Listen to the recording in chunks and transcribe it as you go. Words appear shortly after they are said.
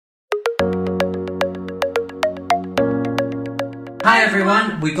Hi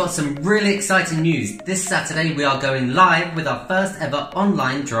everyone, we've got some really exciting news. This Saturday we are going live with our first ever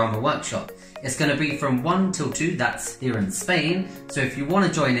online drama workshop. It's going to be from 1 till 2, that's here in Spain. So if you want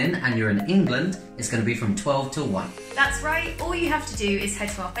to join in and you're in England, it's going to be from 12 till 1. That's right, all you have to do is head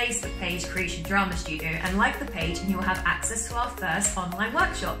to our Facebook page, Creation Drama Studio, and like the page and you will have access to our first online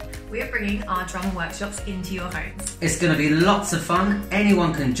workshop. We are bringing our drama workshops into your homes. It's going to be lots of fun,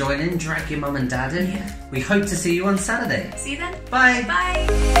 anyone can join in, drag your mum and dad in. Yeah. We hope to see you on Saturday. See you then. Bye.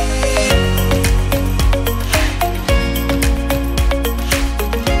 Bye.